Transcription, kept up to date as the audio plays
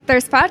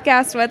Thirst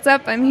Podcast. What's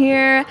up? I'm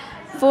here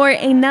for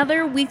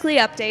another weekly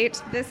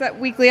update. This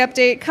weekly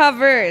update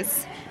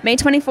covers May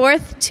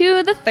 24th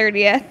to the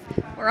 30th.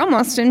 We're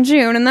almost in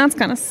June, and that's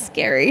kind of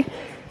scary.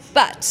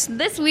 But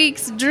this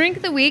week's drink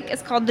of the week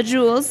is called the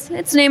Jules.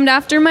 It's named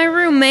after my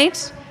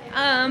roommate,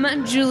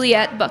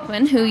 Juliet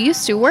Buckman, who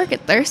used to work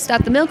at Thirst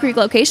at the Mill Creek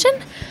location.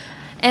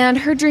 And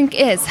her drink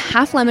is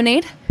half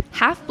lemonade,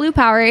 half blue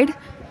Powerade,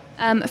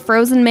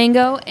 frozen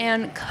mango,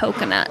 and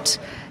coconut.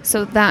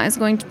 So that is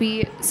going to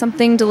be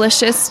something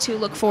delicious to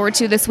look forward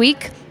to this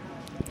week.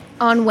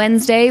 On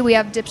Wednesday, we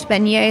have dipped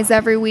beignets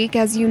every week,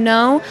 as you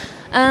know.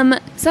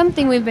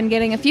 Something we've been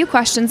getting a few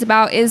questions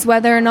about is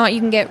whether or not you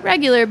can get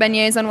regular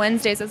beignets on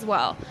Wednesdays as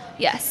well.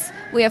 Yes,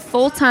 we have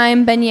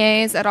full-time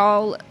beignets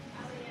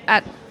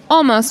at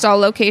almost all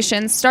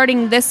locations.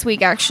 Starting this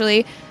week,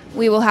 actually,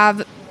 we will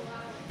have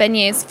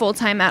beignets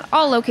full-time at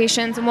all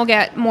locations, and we'll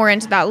get more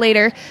into that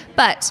later.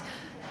 But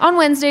on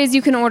Wednesdays,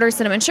 you can order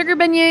cinnamon sugar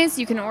beignets,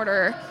 you can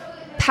order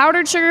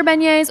powdered sugar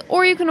beignets,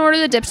 or you can order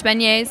the dipped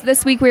beignets.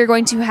 This week, we are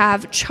going to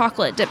have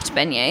chocolate dipped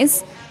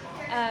beignets.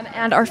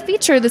 And our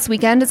feature this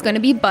weekend is going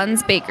to be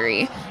Buns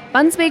Bakery.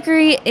 Buns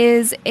Bakery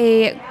is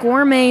a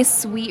gourmet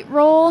sweet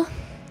roll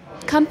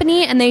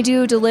company, and they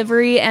do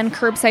delivery and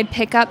curbside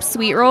pickup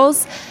sweet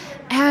rolls.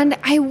 And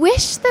I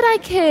wish that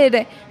I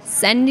could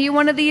send you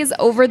one of these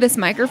over this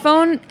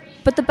microphone,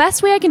 but the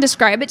best way I can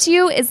describe it to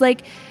you is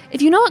like,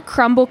 if you know what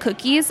crumble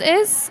cookies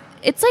is,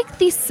 it's like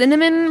the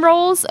cinnamon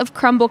rolls of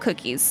crumble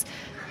cookies.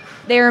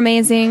 They're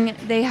amazing.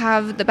 They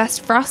have the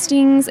best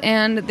frostings,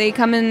 and they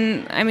come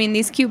in,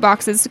 these cute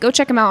boxes. So go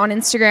check them out on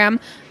Instagram.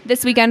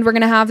 This weekend, we're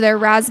going to have their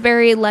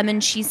raspberry lemon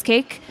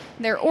cheesecake,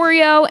 their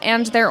Oreo,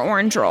 and their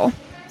orange roll.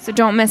 So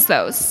don't miss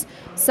those.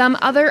 Some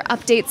other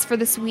updates for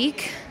this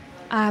week.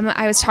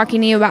 I was talking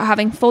to you about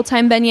having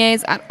full-time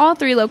beignets at all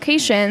three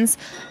locations.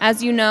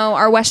 As you know,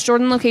 our West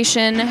Jordan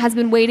location has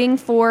been waiting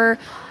for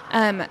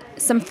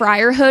some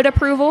Friarhood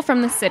approval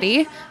from the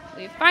city.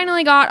 We've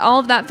finally got all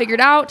of that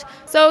figured out.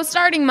 So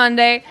starting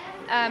Monday,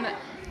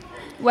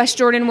 West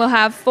Jordan will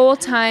have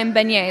full-time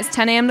beignets,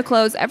 10 a.m. to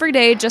close every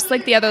day, just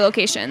like the other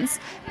locations.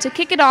 To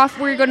kick it off,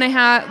 we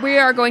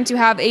are going to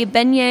have a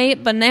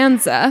beignet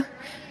bonanza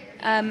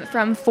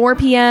from 4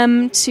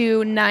 p.m.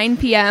 to 9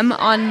 p.m.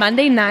 on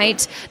Monday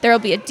night. There will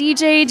be a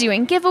DJ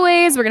doing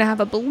giveaways. We're going to have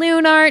a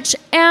balloon arch,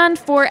 and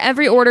for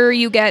every order,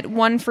 you get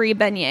one free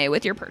beignet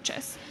with your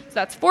purchase. So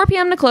that's 4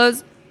 p.m. to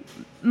close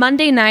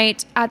Monday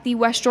night at the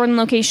West Jordan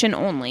location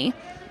only.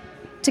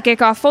 To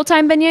kick off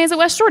full-time beignets at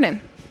West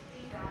Jordan.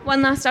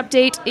 One last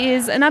update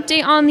is an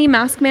update on the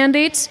mask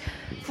mandate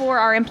for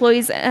our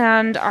employees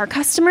and our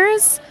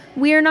customers.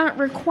 We are not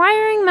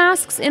requiring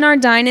masks in our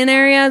dine-in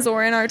areas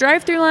or in our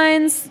drive-thru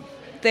lines.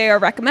 They are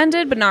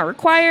recommended but not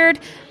required.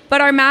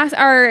 But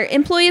our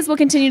employees will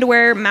continue to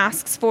wear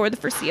masks for the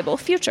foreseeable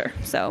future.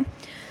 So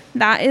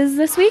that is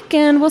this week,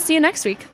 and we'll see you next week.